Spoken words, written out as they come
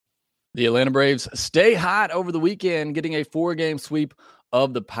The Atlanta Braves stay hot over the weekend, getting a 4-game sweep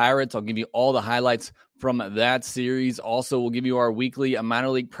of the Pirates. I'll give you all the highlights from that series. Also, we'll give you our weekly minor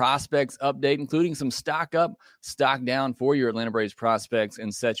league prospects update, including some stock up, stock down for your Atlanta Braves prospects,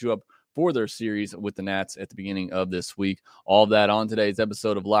 and set you up for their series with the Nats at the beginning of this week. All of that on today's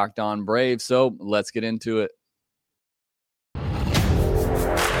episode of Locked On Braves. So let's get into it.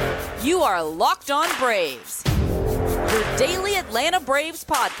 You are Locked On Braves, your daily Atlanta Braves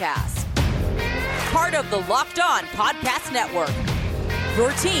podcast. Part of the Locked On Podcast Network,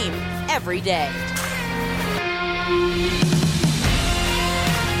 your team every day.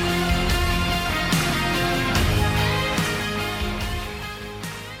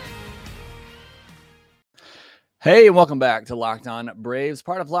 Hey, and welcome back to Locked On Braves,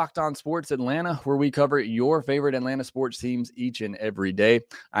 part of Locked On Sports Atlanta, where we cover your favorite Atlanta sports teams each and every day.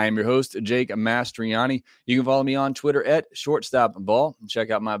 I am your host, Jake Mastriani. You can follow me on Twitter at ShortstopBall. Check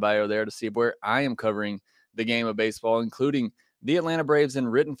out my bio there to see where I am covering the game of baseball, including the Atlanta Braves in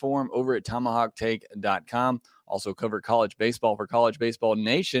written form over at TomahawkTake.com. Also cover college baseball for College Baseball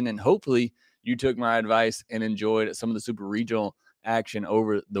Nation, and hopefully you took my advice and enjoyed some of the super regional action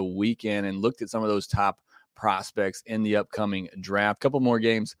over the weekend and looked at some of those top prospects in the upcoming draft. A couple more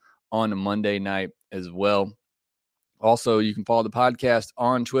games on Monday night as well. Also, you can follow the podcast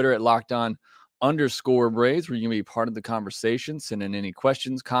on Twitter at LockedOn_Braves, where you can be part of the conversation. Send in any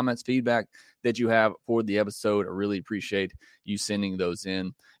questions, comments, feedback that you have for the episode. I really appreciate you sending those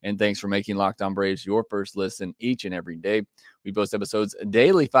in. And thanks for making Locked On Braves your first listen each and every day. We post episodes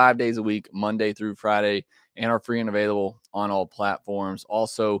daily, 5 days a week, Monday through Friday, and are free and available on all platforms.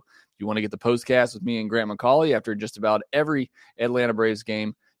 Also, you want to get the postcast with me and Grant McCauley after just about every Atlanta Braves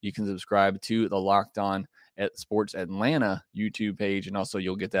game, you can subscribe to the Locked On at Sports Atlanta YouTube page, and also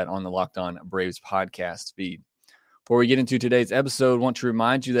you'll get that on the Locked On Braves podcast feed. Before we get into today's episode, I want to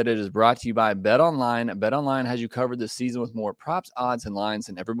remind you that it is brought to you by BetOnline. BetOnline has you covered this season with more props, odds, and lines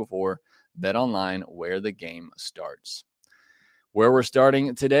than ever before. BetOnline, where the game starts. Where we're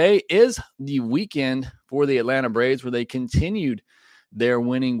starting today is the weekend for the Atlanta Braves, where they continued their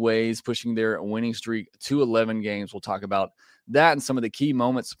winning ways, pushing their winning streak to 11 games. We'll talk about that and some of the key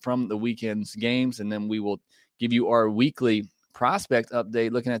moments from the weekend's games, and then we will give you our weekly prospect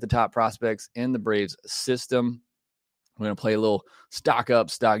update, looking at the top prospects in the Braves system. We're going to play a little stock up,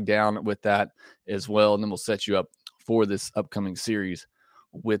 stock down with that as well, and then we'll set you up for this upcoming series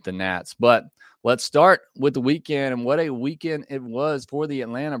with the Nats. But let's start with the weekend, and what a weekend it was for the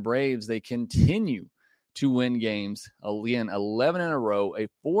Atlanta Braves. They continue to win games. Again, 11 in a row, a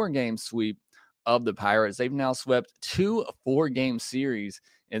 4-game sweep of the Pirates. They've now swept 2 4-game series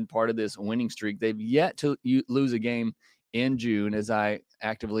in part of this winning streak. They've yet to lose a game in June, as I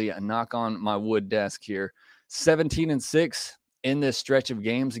actively knock on my wood desk here. 17-6 in this stretch of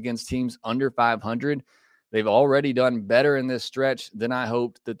games against teams under 500. They've already done better in this stretch than I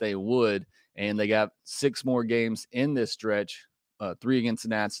hoped that they would, and they got 6 more games in this stretch, 3 against the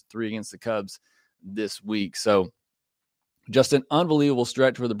Nats, 3 against the Cubs this week. So just an unbelievable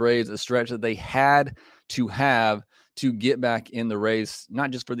stretch for the Braves, a stretch that they had to have to get back in the race,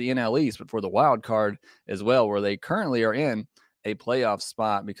 not just for the NL East, but for the wild card as well, where they currently are in a playoff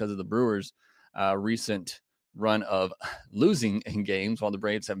spot because of the Brewers' recent run of losing in games while the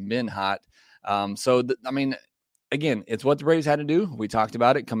Braves have been hot. Again, it's what the Braves had to do. We talked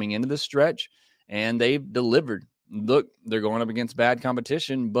about it coming into this stretch, and they've delivered. Look, they're going up against bad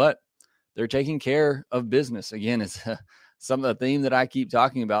competition, but they're taking care of business. Again, it's some of the theme that I keep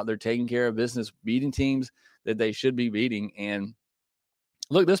talking about. They're taking care of business, beating teams that they should be beating. And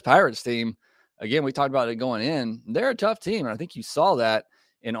look, this Pirates team, again, we talked about it going in. They're a tough team, and I think you saw that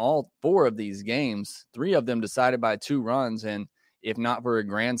in all 4 of these games. 3 of them decided by 2 runs, and if not for a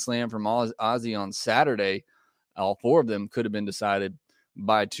grand slam from Ozzie on Saturday, all 4 of them could have been decided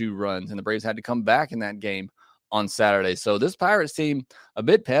by 2 runs, and the Braves had to come back in that game on Saturday. So this Pirates team, a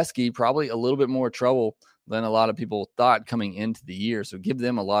bit pesky, probably a little bit more trouble than a lot of people thought coming into the year. So give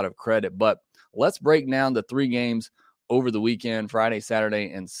them a lot of credit. But let's break down the 3 games over the weekend, Friday,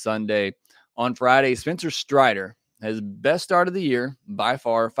 Saturday, and Sunday. On Friday, Spencer Strider has the best start of the year by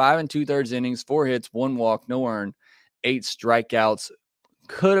far. 5 2/3 innings, 4 hits, 1 walk, no earned, 8 strikeouts.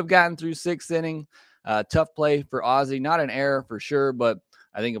 Could have gotten through 6th inning. Tough play for Ozzie. Not an error for sure, but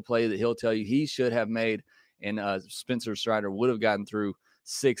I think a play that he'll tell you he should have made. And Spencer Strider would have gotten through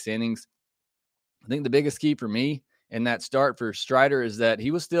 6 innings. I think the biggest key for me in that start for Strider is that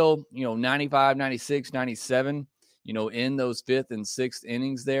he was still, 95, 96, 97, in those 5th and 6th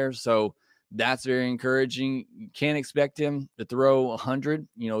innings there. So that's very encouraging. You can't expect him to throw 100,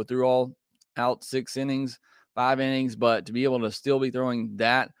 through all out 6 innings, 5 innings, but to be able to still be throwing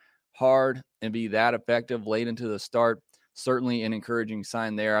that hard and be that effective late into the start. Certainly an encouraging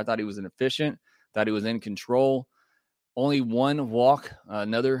sign there. I thought he was efficient, thought he was in control. Only one walk,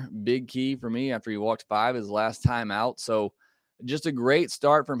 another big key for me after he walked 5 his last time out. So just a great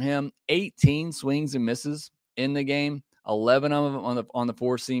start from him. 18 swings and misses in the game, 11 of them on the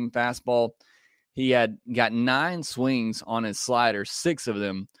four-seam fastball. He had got 9 swings on his slider. 6 of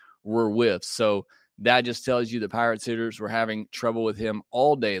them were whiffs. So that just tells you the Pirates hitters were having trouble with him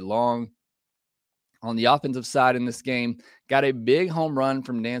all day long. On the offensive side in this game, got a big home run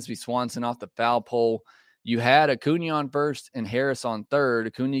from Dansby Swanson off the foul pole. You had Acuna on first and Harris on third.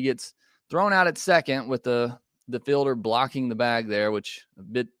 Acuna gets thrown out at second with the fielder blocking the bag there, which a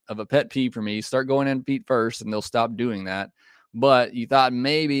bit of a pet peeve for me. Start going in feet first, and they'll stop doing that. But you thought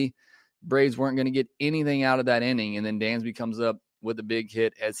maybe Braves weren't going to get anything out of that inning, and then Dansby comes up with a big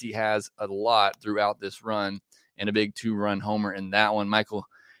hit, as he has a lot throughout this run, and a big 2-run homer in that one. Michael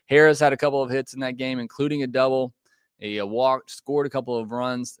Harris had a couple of hits in that game, including a double. He walked, scored a couple of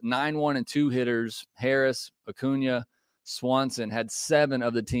runs, 9-1 and 2 hitters. Harris, Acuna, Swanson had 7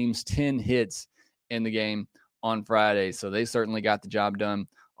 of the team's 10 hits in the game on Friday. So they certainly got the job done,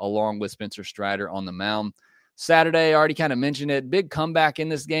 along with Spencer Strider on the mound. Saturday, I already kind of mentioned it. Big comeback in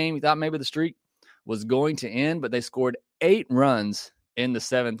this game. We thought maybe the streak was going to end, but they scored 8 runs in the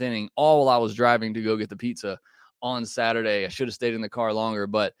 7th inning, all while I was driving to go get the pizza on Saturday. I should have stayed in the car longer,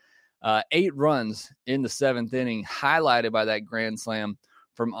 but 8 runs in the 7th inning, highlighted by that grand slam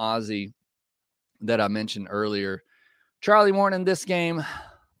from Ozzie that I mentioned earlier. Charlie Morton in this game,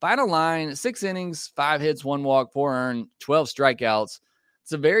 final line, 6 innings, 5 hits, 1 walk, 4 earned, 12 strikeouts.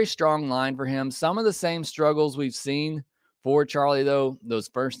 It's a very strong line for him. Some of the same struggles we've seen for Charlie, though. Those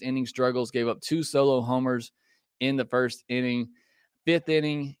first inning struggles, gave up 2 solo homers in the first inning. 5th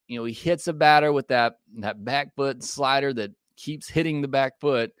inning, he hits a batter with that back foot slider that keeps hitting the back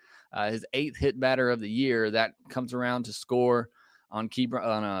foot. His 8th hit batter of the year, that comes around to score on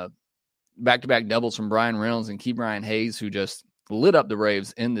back-to-back doubles from Brian Reynolds and Ke'Bryan Hayes, who just lit up the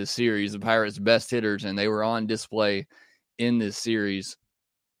Braves in this series, the Pirates' best hitters, and they were on display in this series.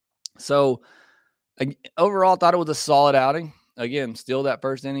 So overall, thought it was a solid outing. Again, still that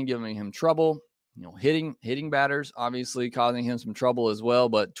first inning giving him trouble. Hitting batters, obviously causing him some trouble as well,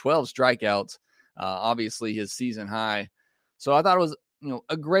 but 12 strikeouts, obviously his season high. So I thought it was,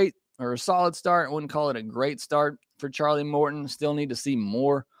 a great or a solid start. I wouldn't call it a great start for Charlie Morton. Still need to see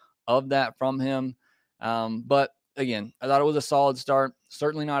more of that from him. But again, I thought it was a solid start.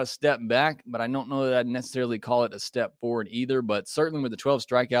 Certainly not a step back, but I don't know that I'd necessarily call it a step forward either. But certainly with the 12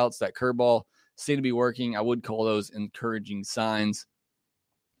 strikeouts, that curveball seemed to be working. I would call those encouraging signs.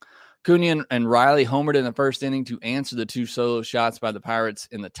 Acuna and Riley homered in the first inning to answer the 2 solo shots by the Pirates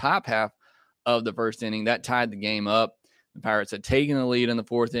in the top half of the first inning. That tied the game up. The Pirates had taken the lead in the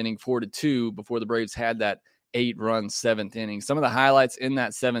 4th inning, 4-2, before the Braves had that 8-run 7th inning. Some of the highlights in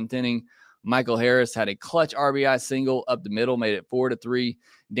that 7th inning: Michael Harris had a clutch RBI single up the middle, made it 4-3.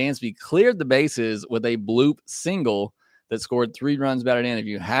 Dansby cleared the bases with a bloop single that scored 3 runs batted in. If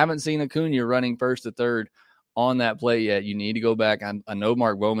you haven't seen Acuna running first to third on that play yet, you need to go back. I know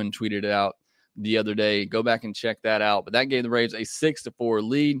Mark Bowman tweeted it out the other day. Go back and check that out. But that gave the Braves a 6-4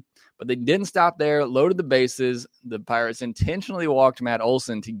 lead. But they didn't stop there, loaded the bases. The Pirates intentionally walked Matt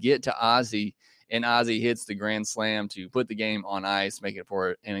Olson to get to Ozzie, and Ozzie hits the grand slam to put the game on ice, make it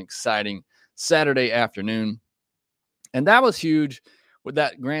for an exciting Saturday afternoon. And that was huge. With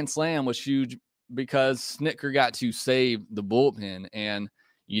that grand slam was huge because Snitker got to save the bullpen, and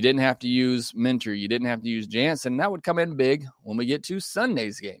you didn't have to use Minter. You didn't have to use Jansen. That would come in big when we get to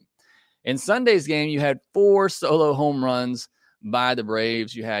Sunday's game. In Sunday's game, you had 4 solo home runs by the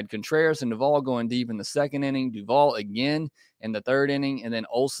Braves. You had Contreras and Duvall going deep in the 2nd inning, Duvall again in the 3rd inning, and then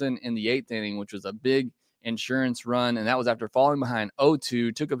Olson in the 8th inning, which was a big insurance run. And that was after falling behind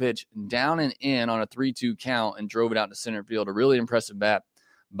 0-2, took a pitch down and in on a 3-2 count and drove it out to center field. A really impressive bat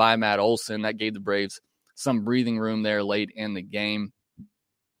by Matt Olson. That gave the Braves some breathing room there late in the game.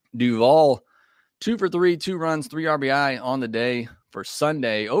 Duvall, 2 for 3, 2 runs, 3 RBI on the day for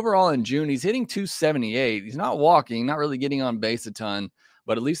Sunday. Overall in June, he's hitting .278. He's not walking, not really getting on base a ton,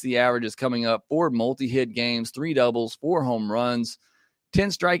 but at least the average is coming up. 4 multi-hit games, 3 doubles, 4 home runs, 10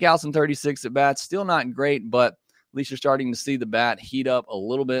 strikeouts and 36 at-bats. Still not great, but at least you're starting to see the bat heat up a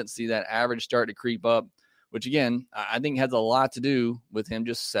little bit, see that average start to creep up, which, again, I think has a lot to do with him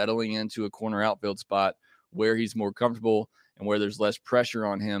just settling into a corner outfield spot where he's more comfortable and where there's less pressure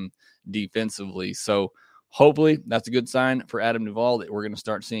on him defensively. So hopefully that's a good sign for Adam Duvall that we're going to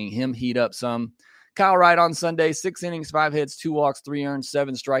start seeing him heat up some. Kyle Wright on Sunday, 6 innings, 5 hits, 2 walks, 3 earned,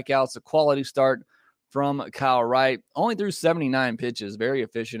 7 strikeouts, a quality start from Kyle Wright. Only threw 79 pitches, very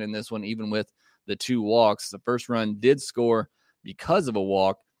efficient in this one, even with the 2 walks. The first run did score because of a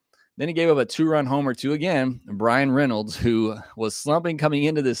walk. Then he gave up a 2-run homer to, again, Bryan Reynolds, who was slumping coming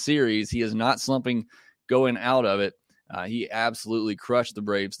into this series. He is not slumping going out of it. He absolutely crushed the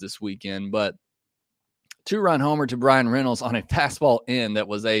Braves this weekend, but 2-run homer to Bryan Reynolds on a fastball in that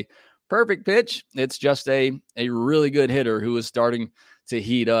was a perfect pitch. It's just a really good hitter who was starting to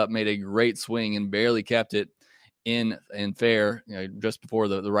heat up, made a great swing and barely kept it in fair, just before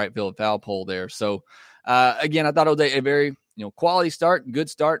the right field foul pole there. So again, I thought it was a very quality start, good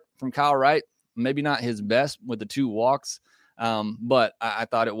start from Kyle Wright. Maybe not his best with the 2 walks, but I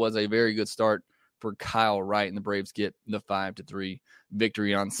thought it was a very good start for Kyle Wright, and the Braves get the 5-3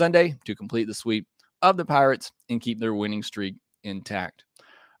 victory on Sunday to complete the sweep of the Pirates and keep their winning streak intact.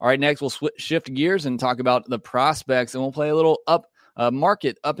 All right, next we'll shift gears and talk about the prospects, and we'll play a little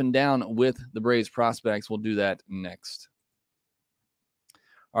market up and down with the Braves prospects. We'll do that next.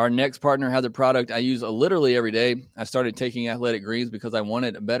 Our next partner has a product I use literally every day. I started taking Athletic Greens because I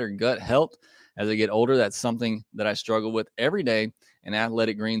wanted better gut health. As I get older, that's something that I struggle with every day, and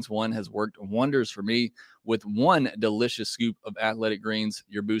Athletic Greens One has worked wonders for me. With 1 delicious scoop of Athletic Greens,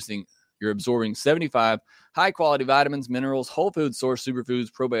 you're absorbing 75 high-quality vitamins, minerals, whole food source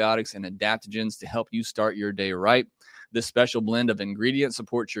superfoods, probiotics, and adaptogens to help you start your day right. This special blend of ingredients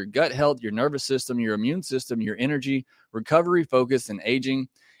supports your gut health, your nervous system, your immune system, your energy, recovery, focus, and aging.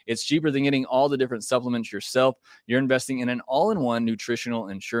 It's cheaper than getting all the different supplements yourself. You're investing in an all-in-one nutritional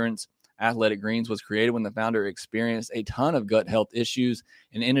insurance. Athletic Greens was created when the founder experienced a ton of gut health issues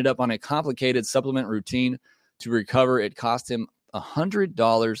and ended up on a complicated supplement routine to recover. It cost him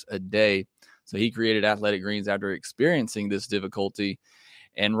 $100 a day. So he created Athletic Greens after experiencing this difficulty.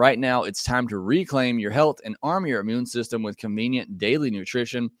 And right now, it's time to reclaim your health and arm your immune system with convenient daily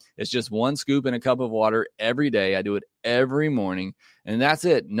nutrition. It's just 1 scoop in a cup of water every day. I do it every morning, and that's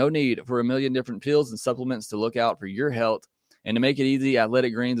it. No need for a million different pills and supplements to look out for your health. And to make it easy,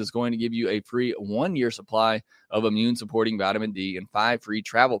 Athletic Greens is going to give you a free 1-year supply of immune-supporting vitamin D and 5 free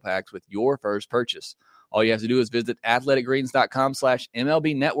travel packs with your first purchase. All you have to do is visit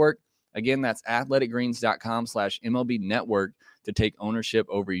athleticgreens.com/MLB Network. Again, that's athleticgreens.com/MLB Network to take ownership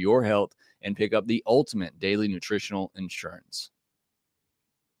over your health and pick up the ultimate daily nutritional insurance.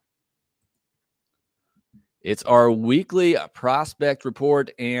 It's our weekly prospect report,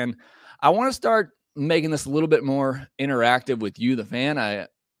 and I want to start making this a little bit more interactive with you, the fan.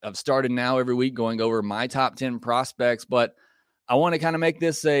 I've started now every week going over my top 10 prospects, but I want to kind of make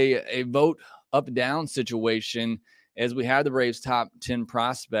this a vote up-down situation as we have the Braves' top 10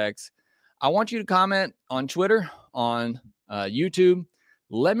 prospects. I want you to comment on Twitter, on YouTube.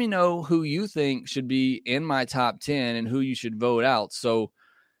 Let me know who you think should be in my top 10 and who you should vote out. So,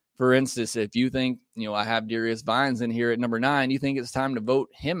 for instance, if you think, I have Darius Vines in here at number 9, you think it's time to vote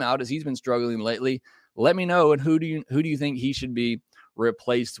him out as he's been struggling lately, let me know. And who do you think he should be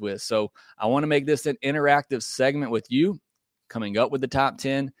replaced with? So I want to make this an interactive segment with you coming up with the top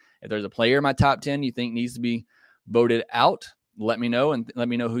 10. If there's a player in my top 10 you think needs to be voted out, let me know, and let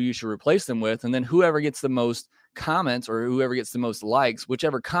me know who you should replace them with. And then whoever gets the most comments or whoever gets the most likes,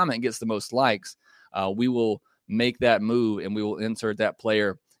 whichever comment gets the most likes, we will make that move and we will insert that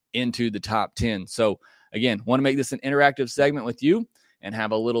player into the top 10. So again, want to make this an interactive segment with you and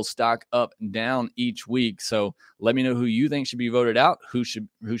have a little stock up and down each week. So let me know who you think should be voted out, who should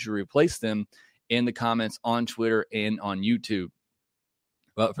replace them in the comments on Twitter and on YouTube.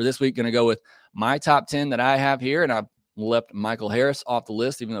 But for this week, going to go with my top 10 that I have here, and I've left Michael Harris off the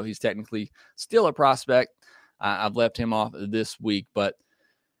list, even though he's technically still a prospect. I've left him off this week, but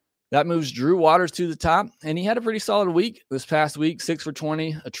that moves Drew Waters to the top, and he had a pretty solid week this past week. 6 for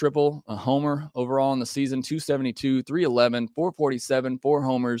 20, a triple, a homer overall in the season, 272, 311, 447, 4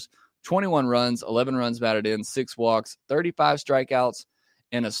 homers, 21 runs, 11 runs batted in, 6 walks, 35 strikeouts,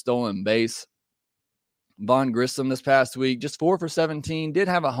 and a stolen base. Vaughn Grissom this past week, just 4 for 17, did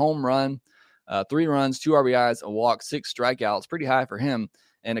have a home run, 3 runs, 2 RBIs, a walk, 6 strikeouts, pretty high for him,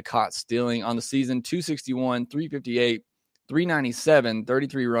 and a caught stealing. On the season, 261, 358, 397,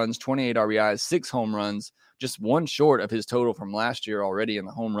 33 runs, 28 RBIs, 6 home runs, just 1 short of his total from last year already in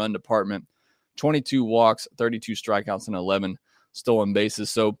the home run department, 22 walks, 32 strikeouts, and 11 stolen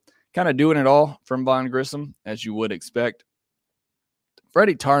bases. So kind of doing it all from Vaughn Grissom, as you would expect.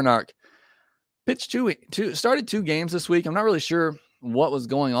 Freddie Tarnok pitched started 2 games this week. I'm not really sure what was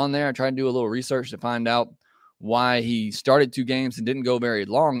going on there. I tried to do a little research to find out why he started 2 games and didn't go very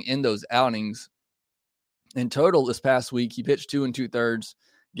long in those outings. In total, this past week, he pitched 2 2/3,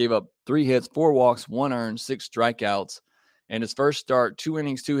 gave up 3 hits, 4 walks, 1 earned, 6 strikeouts, In his first start, 2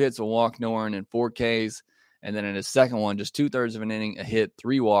 innings, 2 hits, a walk, no earned, and 4 Ks. And then in his second one, just 2/3 of an inning, a hit,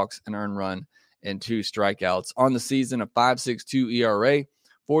 3 walks, an earned run, and 2 strikeouts. On the season, a 5.62 ERA,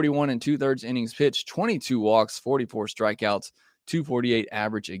 41 2/3 innings pitched, 22 walks, 44 strikeouts, 2.48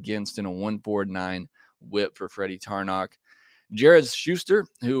 average against, and a 1.49 whip for Freddie Tarnok. Jared Schuster,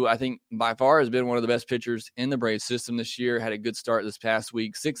 who I think by far has been one of the best pitchers in the Braves system this year, had a good start this past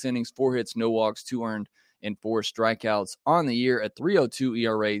week. 6 innings, 4 hits, no walks, 2 earned, and 4 strikeouts. On the year, a 3.02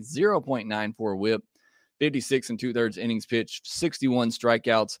 ERA, 0.94 whip, 56 2/3 innings pitched, 61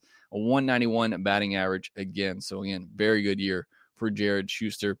 strikeouts, a 191 batting average again. So again, very good year for Jared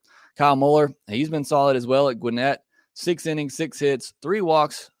Schuster. Kyle Muller, he's been solid as well at Gwinnett. 6 innings, 6 hits, 3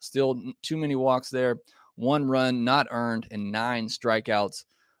 walks, still too many walks there, 1 run not earned, and 9 strikeouts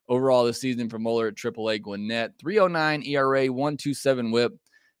overall this season for Muller at AAA Gwinnett. 3.09 ERA, 1.27 whip,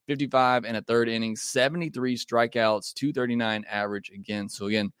 55 1/3 innings, 73 strikeouts, 2.39 average again. So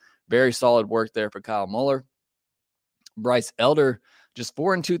again, very solid work there for Kyle Muller. Bryce Elder, just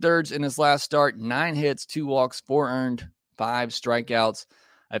 4 2/3 in his last start, 9 hits, 2 walks, 4 earned, 5 strikeouts,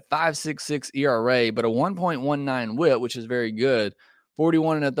 a 5.66 ERA, but a 1.19 whip, which is very good.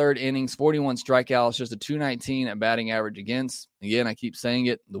 41 1/3 innings, 41 strikeouts, just a 2.19 at batting average against. Again, I keep saying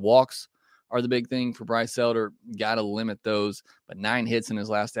it, the walks are the big thing for Bryce Elder. Got to limit those, but 9 hits in his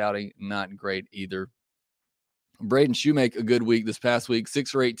last outing, not great either. Braden Shoemake, a good week this past week, 6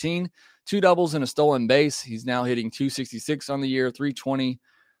 for 18, 2 doubles and a stolen base. He's now hitting 266 on the year, 320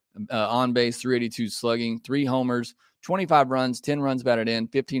 on base, 382 slugging, 3 homers, 25 runs, 10 runs batted in,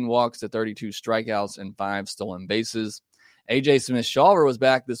 15 walks to 32 strikeouts, and 5 stolen bases. AJ Smith-Shawver was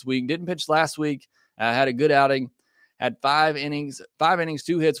back this week, didn't pitch last week, had a good outing, had 5 innings,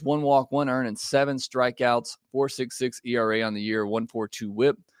 2 hits, 1 walk, 1 earned, and 7 strikeouts, 4.66 ERA on the year, 1.42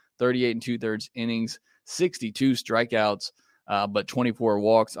 whip, 38 2/3 innings, 62 strikeouts, but 24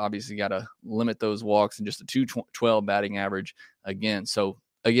 walks. Obviously, got to limit those walks and just a 2.12 batting average again. So,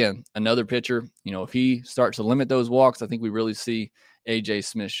 again, another pitcher, if he starts to limit those walks, I think we really see AJ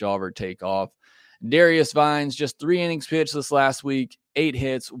Smith-Shawver take off. Darius Vines, just 3 innings pitched this last week, 8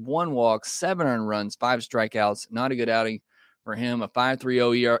 hits, 1 walk, 7 earned runs, 5 strikeouts. Not a good outing for him. A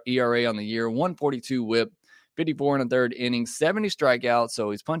 5.30 ERA on the year, 1.42 whip, 54 1/3 innings, 70 strikeouts. So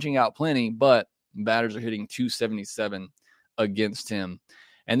he's punching out plenty, but batters are hitting 277 against him.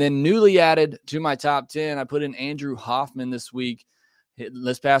 And then newly added to my top 10, I put in Andrew Hoffman this week.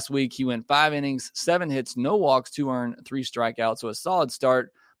 This past week, he went 5 innings, 7 hits, no walks, 2 earned, 3 strikeouts. So a solid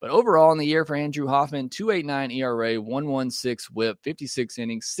start. But overall in the year for Andrew Hoffman, 2.89 ERA, 1.16 whip, 56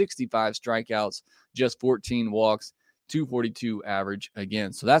 innings, 65 strikeouts, just 14 walks, 2.42 average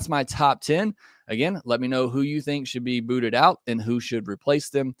again. So that's my top 10. Again, let me know who you think should be booted out and who should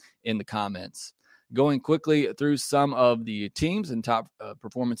replace them in the comments. Going quickly through some of the teams and top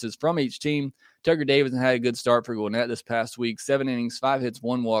performances from each team. Tucker Davidson had a good start for Gwinnett this past week. 7 innings, 5 hits,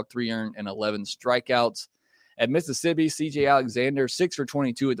 1 walk, 3 earned, and 11 strikeouts. At Mississippi, C.J. Alexander, 6 for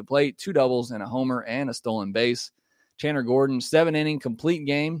 22 at the plate, 2 doubles and a homer and a stolen base. Tanner Gordon, 7-inning complete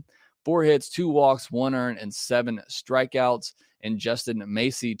game, 4 hits, 2 walks, 1 earned, and 7 strikeouts. And Justin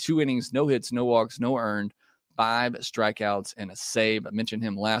Macy, 2 innings, no hits, no walks, no earned, 5 strikeouts, and a save. I mentioned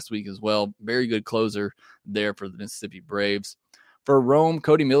him last week as well. Very good closer there for the Mississippi Braves. For Rome,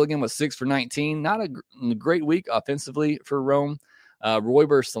 Cody Milligan was 6 for 19. Not a great week offensively for Rome.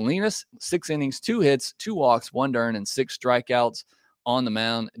 Royber Salinas, 6 innings, 2 hits, 2 walks, 1 earned, and 6 strikeouts on the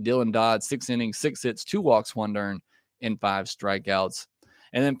mound. Dylan Dodd, 6 innings, 6 hits, 2 walks, 1 earned, and 5 strikeouts.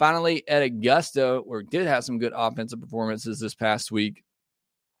 And then finally at Augusta, where did have some good offensive performances this past week,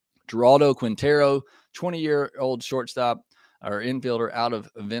 Geraldo Quintero, 20-year-old shortstop or infielder out of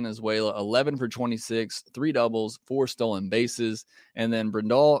Venezuela, 11 for 26, 3 doubles, 4 stolen bases. And then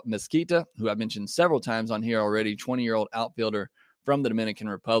Brindal Mesquita, who I've mentioned several times on here already, 20-year-old outfielder from the Dominican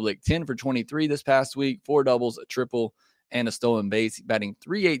Republic, 10 for 23 this past week, 4 doubles, a triple, and a stolen base, batting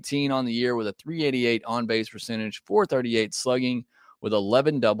 .318 on the year with a .388 on-base percentage, .438 slugging with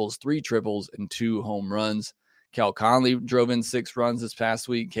 11 doubles, 3 triples, and 2 home runs. Cal Conley drove in 6 runs this past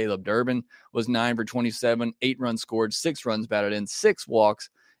week. Caleb Durbin was 9 for 27, 8 runs scored, 6 runs batted in, 6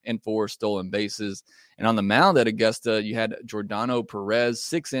 walks, and 4 stolen bases. And on the mound at Augusta, you had Jordano Perez,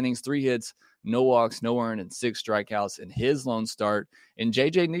 6 innings, 3 hits, no walks, no earned, and 6 strikeouts in his lone start. And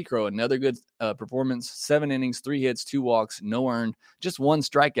J.J. Niekro, another good performance, 7 innings, 3 hits, 2 walks, no earned, just 1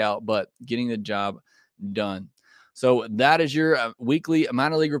 strikeout, but getting the job done. So that is your weekly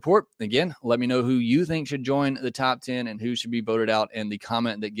minor league report. Again, let me know who you think should join the top 10 and who should be voted out. And the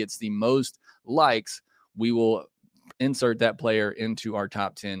comment that gets the most likes, we will insert that player into our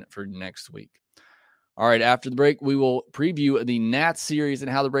top 10 for next week. All right, after the break, we will preview the Nats series and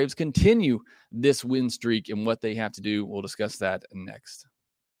how the Braves continue this win streak and what they have to do. We'll discuss that next.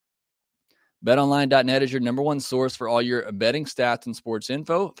 BetOnline.net is your number one source for all your betting stats and sports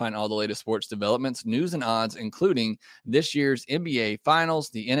info. Find all the latest sports developments, news, and odds, including this year's NBA Finals,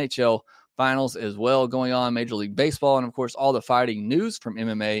 the NHL Finals as well going on, Major League Baseball, and, of course, all the fighting news from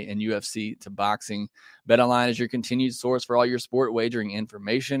MMA and UFC to boxing. BetOnline is your continued source for all your sport wagering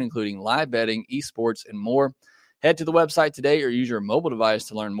information, including live betting, esports, and more. Head to the website today or use your mobile device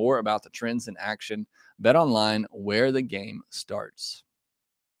to learn more about the trends in action. BetOnline, where the game starts.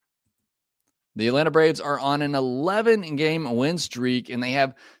 The Atlanta Braves are on an 11-game win streak, and they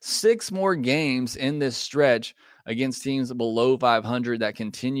have 6 more games in this stretch against teams below 500 that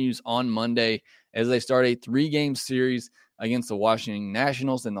continues on Monday as they start a 3-game series against the Washington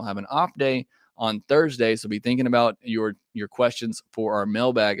Nationals. Then they'll have an off day on Thursday, so be thinking about your questions for our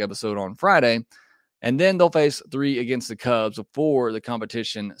mailbag episode on Friday. And then they'll face 3 against the Cubs before the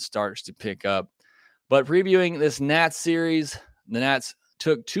competition starts to pick up. But previewing this Nats series, the Nats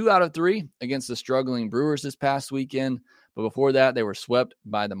took 2 out of 3 against the struggling Brewers this past weekend. But before that, they were swept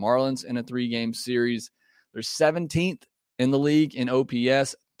by the Marlins in a 3-game series. They're 17th in the league in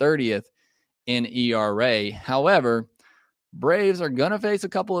OPS, 30th in ERA. However, Braves are going to face a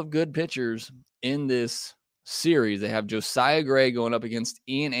couple of good pitchers in this series. They have Josiah Gray going up against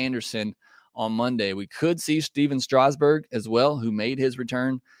Ian Anderson on Monday. We could see Steven Strasburg as well, who made his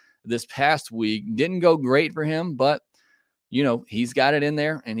return this past week. Didn't go great for him, but he's got it in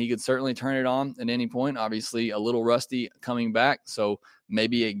there, and he could certainly turn it on at any point. Obviously, a little rusty coming back, so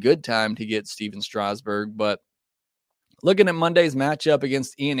maybe a good time to get Steven Strasburg. But looking at Monday's matchup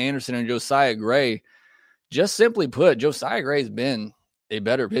against Ian Anderson and Josiah Gray, just simply put, Josiah Gray's been a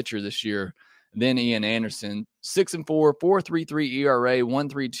better pitcher this year than Ian Anderson. 6-4, 4.33 ERA,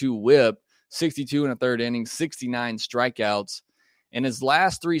 1.32 WHIP, 62 in a third inning, 69 strikeouts. In his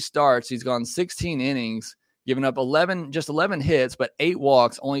last 3 starts, he's gone 16 innings, giving up 11 hits, but 8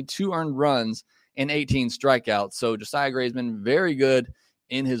 walks, only 2 earned runs, and 18 strikeouts. So Josiah Gray's been very good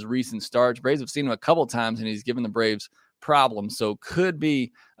in his recent starts. Braves have seen him a couple times, and he's given the Braves problems. So could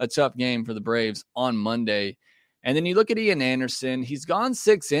be a tough game for the Braves on Monday. And then you look at Ian Anderson. He's gone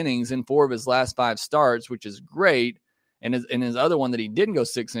 6 innings in 4 of his last 5 starts, which is great. And in his other one that he didn't go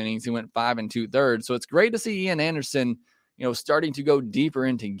 6 innings, he went 5 2/3. So it's great to see Ian Anderson, starting to go deeper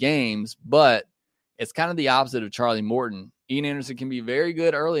into games, but it's kind of the opposite of Charlie Morton. Ian Anderson can be very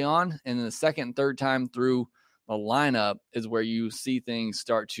good early on, and then the second and third time through the lineup is where you see things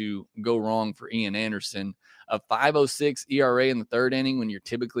start to go wrong for Ian Anderson. A 5.06 ERA in the third inning when you're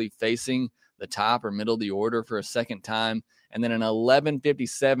typically facing the top or middle of the order for a second time, and then an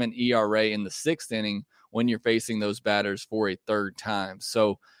 11.57 ERA in the 6th inning when you're facing those batters for a third time.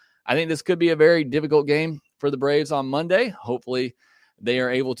 So I think this could be a very difficult game for the Braves on Monday. Hopefully they are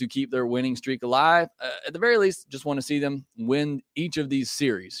able to keep their winning streak alive. At the very least, just want to see them win each of these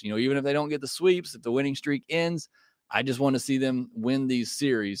series. Even if they don't get the sweeps, if the winning streak ends, I just want to see them win these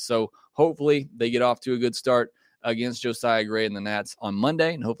series. So hopefully they get off to a good start against Josiah Gray and the Nats on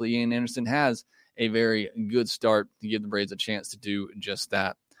Monday. And hopefully Ian Anderson has a very good start to give the Braves a chance to do just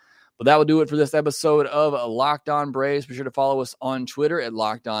that. But that will do it for this episode of Locked On Braves. Be sure to follow us on Twitter at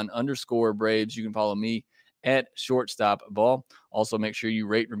LockedOn_Braves. You can follow me at Shortstop Ball. Also, make sure you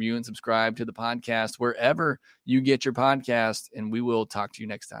rate, review, and subscribe to the podcast wherever you get your podcast, and we will talk to you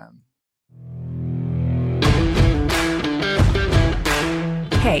next time.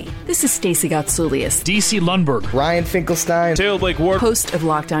 Hey, this is Stacey Gotsoulias, DC Lundberg, Ryan Finkelstein, Taylor Blake Ward, host of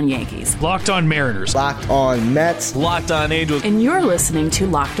Locked On Yankees, Locked On Mariners, Locked On Mets, Locked On Angels, and you're listening to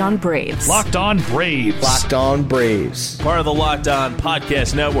Locked On Braves. Locked On Braves. Locked On Braves. Part of the Locked On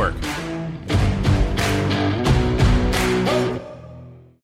Podcast Network.